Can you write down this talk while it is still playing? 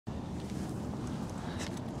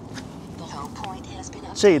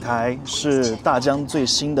这一台是大疆最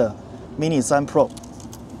新的 Mini 3 Pro。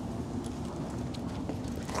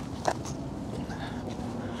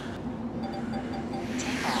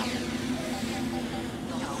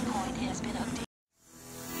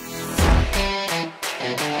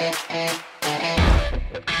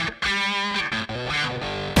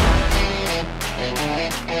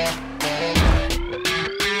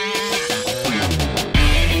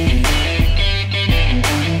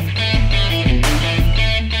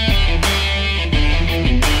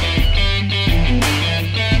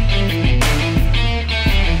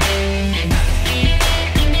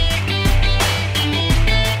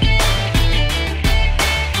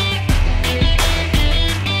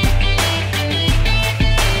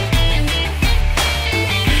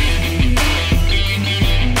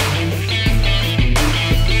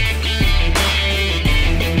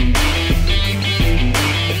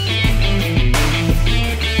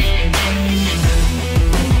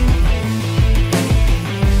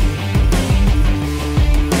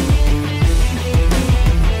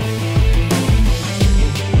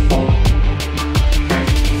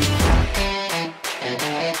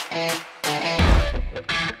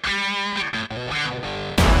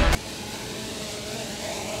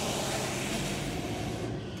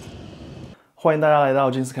欢迎大家来到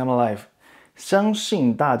金丝 Camera Live。相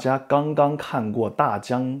信大家刚刚看过大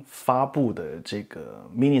疆发布的这个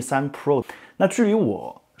Mini 3 Pro。那距离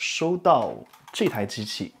我收到这台机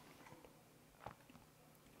器，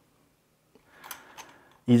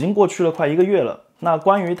已经过去了快1个月了。那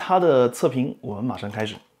关于它的测评，我们马上开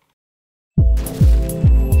始。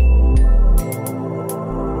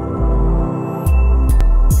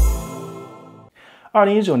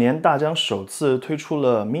2019年，大疆首次推出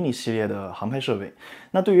了 Mini 系列的航拍设备。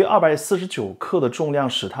那对于249克的重量，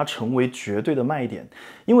使它成为绝对的卖点。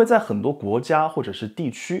因为在很多国家或者是地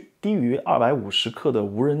区，低于250克的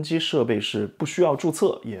无人机设备是不需要注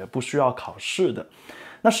册，也不需要考试的。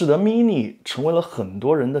那使得 Mini 成为了很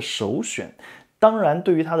多人的首选。当然，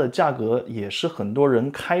对于它的价格，也是很多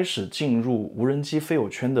人开始进入无人机飞友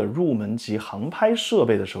圈的入门级航拍设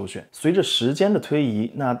备的首选。随着时间的推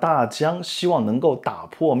移，那大疆希望能够打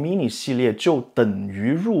破 Mini 系列就等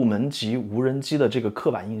于入门级无人机的这个刻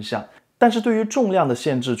板印象，但是对于重量的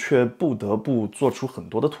限制却不得不做出很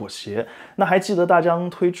多的妥协。那还记得大疆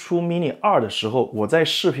推出 Mini 2的时候，我在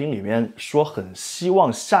视频里面说很希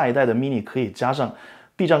望下一代的 Mini 可以加上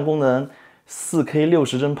避障功能、4K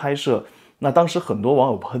 60帧拍摄。那当时很多网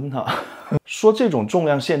友喷他，说这种重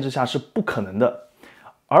量限制下是不可能的。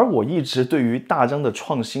而我一直对于大疆的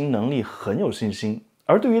创新能力很有信心，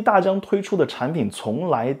而对于大疆推出的产品从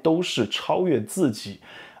来都是超越自己，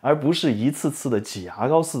而不是一次次的挤牙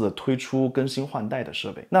膏似的推出更新换代的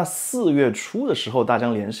设备。那4月初的时候，大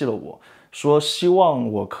疆联系了我，说希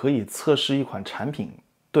望我可以测试一款产品，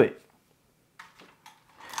对，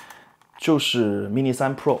就是 Mini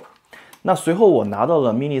 3 Pro。那随后我拿到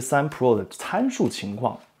了 Mini 3 Pro 的参数情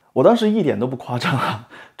况，我当时一点都不夸张啊，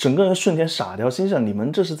整个人瞬间傻掉，心想你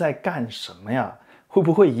们这是在干什么呀？会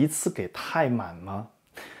不会一次给太满吗？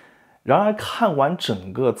然而看完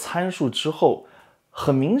整个参数之后，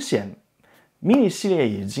很明显 Mini 系列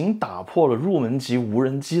已经打破了入门级无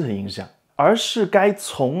人机的印象，而是该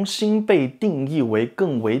重新被定义为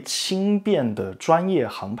更为轻便的专业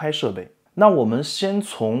航拍设备。那我们先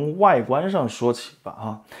从外观上说起吧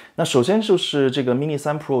啊。那首先就是这个 Mini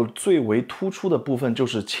 3 Pro 最为突出的部分就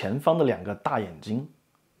是前方的2个大眼睛。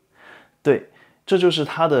对，这就是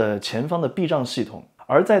它的前方的避障系统，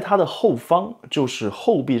而在它的后方就是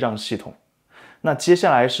后避障系统。那接下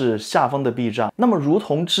来是下方的避障。那么如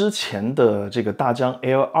同之前的这个大疆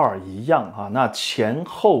Air 2一样啊，那前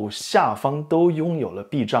后下方都拥有了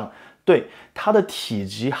避障。对，它的体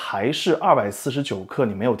积还是249克，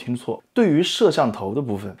你没有听错。对于摄像头的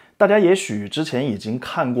部分，大家也许之前已经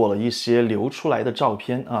看过了一些流出来的照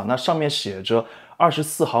片啊，那上面写着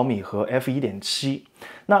24毫米和 f1.7。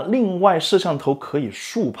那另外摄像头可以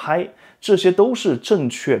竖拍，这些都是正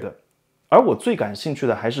确的。而我最感兴趣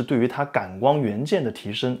的还是对于它感光元件的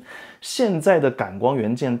提升。现在的感光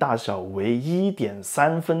元件大小为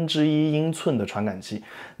1.1/3英寸的传感器，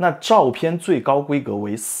那照片最高规格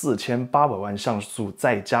为4800万像素，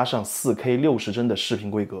再加上4K 60帧的视频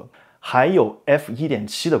规格，还有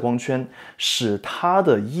f1.7 的光圈，使它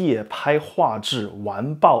的夜拍画质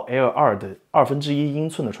完爆 Air 2的1/2英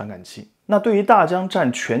寸的传感器。那对于大疆占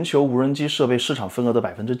全球无人机设备市场份额的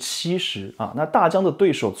70%啊，那大疆的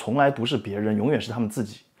对手从来不是别人，永远是他们自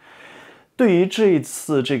己。对于这一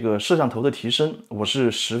次这个摄像头的提升，我是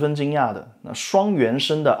十分惊讶的。那双原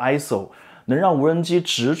生的 ISO 能让无人机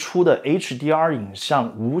直出的 HDR 影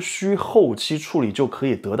像无需后期处理就可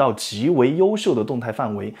以得到极为优秀的动态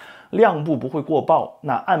范围，亮部不会过曝，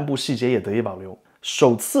那暗部细节也得以保留。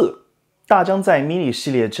首次，大疆在 Mini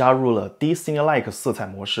系列加入了 Disney-like 色彩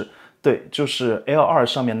模式，对，就是 L2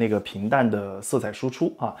 上面那个平淡的色彩输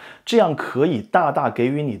出啊，这样可以大大给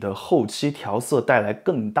予你的后期调色带来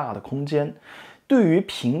更大的空间。对于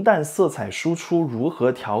平淡色彩输出如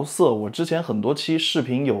何调色，我之前很多期视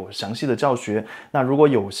频有详细的教学，那如果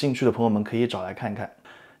有兴趣的朋友们可以找来看看。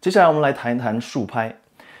接下来我们来谈一谈竖拍。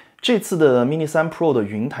这次的 Mini 3 Pro 的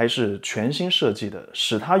云台是全新设计的，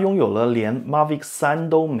使它拥有了连 Mavic 3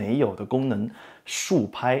都没有的功能——竖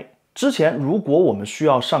拍。之前如果我们需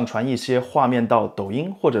要上传一些画面到抖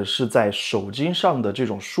音或者是在手机上的这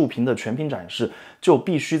种竖屏的全屏展示，就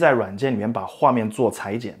必须在软件里面把画面做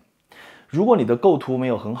裁剪。如果你的构图没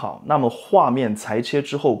有很好，那么画面裁切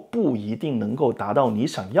之后不一定能够达到你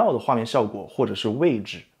想要的画面效果或者是位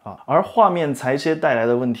置啊。而画面裁切带来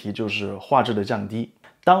的问题就是画质的降低。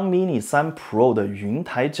当 Mini 3 Pro 的云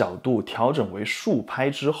台角度调整为竖拍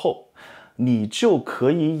之后，你就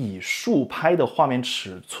可以以竖拍的画面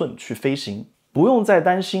尺寸去飞行，不用再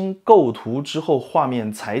担心构图之后画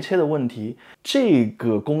面裁切的问题。这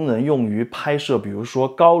个功能用于拍摄比如说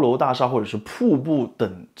高楼大厦或者是瀑布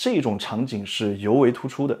等这种场景是尤为突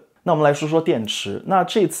出的。那我们来说说电池。那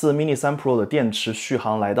这次 Mini 3 Pro 的电池续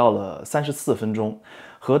航来到了34分钟，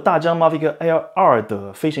和大疆 Mavic Air 2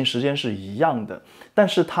的飞行时间是一样的，但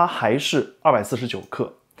是它还是249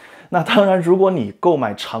克。那当然，如果你购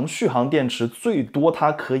买长续航电池，最多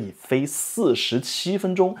它可以飞47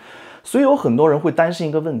分钟。所以有很多人会担心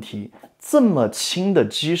一个问题，这么轻的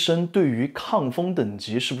机身对于抗风等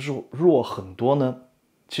级是不是弱很多呢？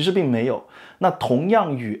其实并没有。那同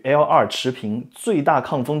样与 L2 持平，最大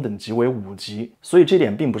抗风等级为5级，所以这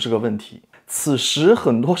点并不是个问题。此时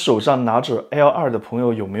很多手上拿着 L2 的朋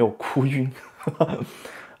友有没有哭晕？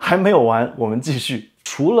还没有完，我们继续。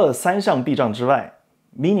除了3项避障之外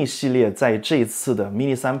，Mini 系列在这次的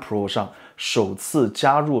Mini 3 Pro 上首次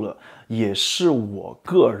加入了，也是我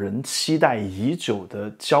个人期待已久的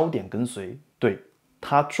焦点跟随。对，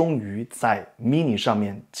它终于在 Mini 上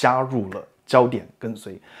面加入了焦点跟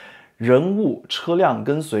随，人物、车辆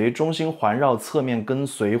跟随、中心环绕、侧面跟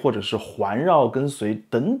随，或者是环绕跟随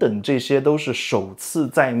等等，这些都是首次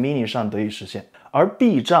在 Mini 上得以实现。而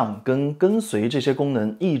避障跟随这些功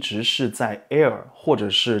能一直是在 Air 或者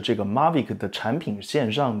是这个 Mavic 的产品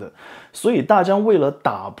线上的，所以大疆为了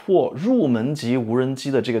打破入门级无人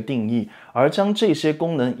机的这个定义，而将这些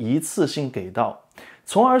功能一次性给到，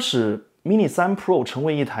从而使 Mini 3 Pro 成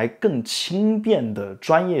为一台更轻便的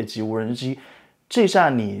专业级无人机。这下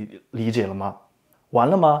你理解了吗？完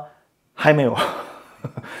了吗？还没有。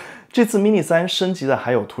这次 Mini 3升级的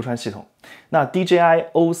还有图传系统，那 DJI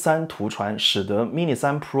O3 图传使得 Mini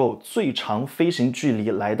 3 Pro 最长飞行距离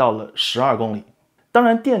来到了12公里。当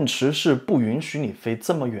然电池是不允许你飞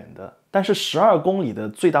这么远的，但是12公里的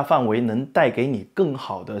最大范围能带给你更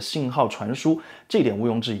好的信号传输，这点毋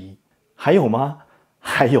庸置疑。还有吗？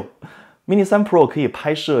还有 Mini 3 Pro 可以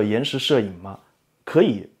拍摄延时摄影吗？可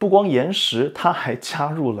以，不光延时，它还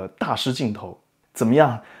加入了大师镜头。怎么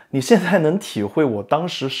样？你现在能体会我当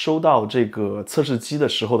时收到这个测试机的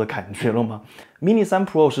时候的感觉了吗？ Mini 3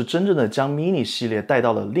 Pro 是真正的将 Mini 系列带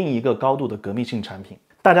到了另一个高度的革命性产品。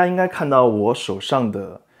大家应该看到我手上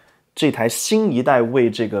的这台新一代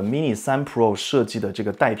为这个 Mini 3 Pro 设计的这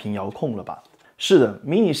个带屏遥控了吧？是的，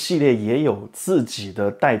 Mini 系列也有自己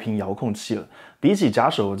的带屏遥控器了。比起假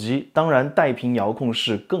手机，当然带屏遥控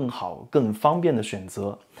是更好更方便的选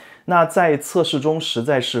择。那在测试中实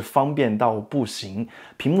在是方便到不行，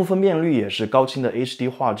屏幕分辨率也是高清的 HD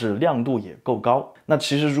画质，亮度也够高。那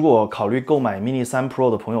其实如果考虑购买 Mini 3 Pro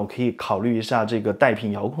的朋友，可以考虑一下这个带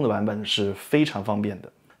屏遥控的版本，是非常方便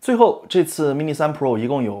的。最后，这次 Mini 3 Pro 一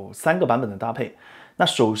共有3个版本的搭配。那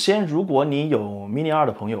首先，如果你有 Mini 2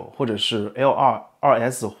的朋友，或者是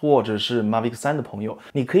L2、2S 或者是 Mavic 3的朋友，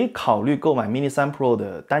你可以考虑购买 Mini 3 Pro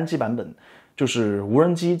的单机版本，就是无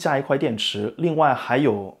人机加一块电池，另外还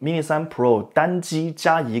有 Mini 3 Pro 单机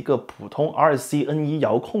加一个普通 2C-N1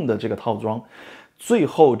 遥控的这个套装，最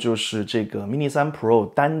后就是这个 Mini 3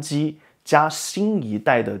 Pro 单机加新一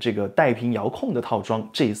代的这个带屏遥控的套装，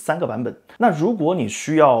这3个版本。那如果你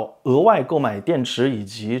需要额外购买电池以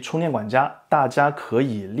及充电管家，大家可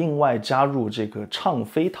以另外加入这个畅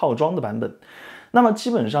飞套装的版本。那么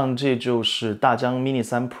基本上这就是大疆 Mini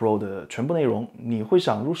 3 Pro 的全部内容，你会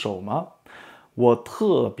想入手吗？我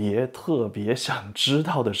特别想知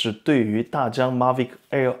道的是，对于大疆 Mavic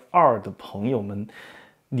Air 2的朋友们，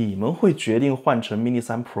你们会决定换成 Mini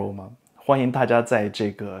 3 Pro 吗？欢迎大家在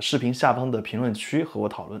这个视频下方的评论区和我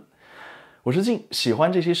讨论。我是静，喜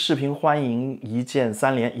欢这期视频欢迎一键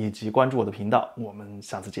3连以及关注我的频道，我们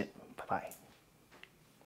下次见，拜拜。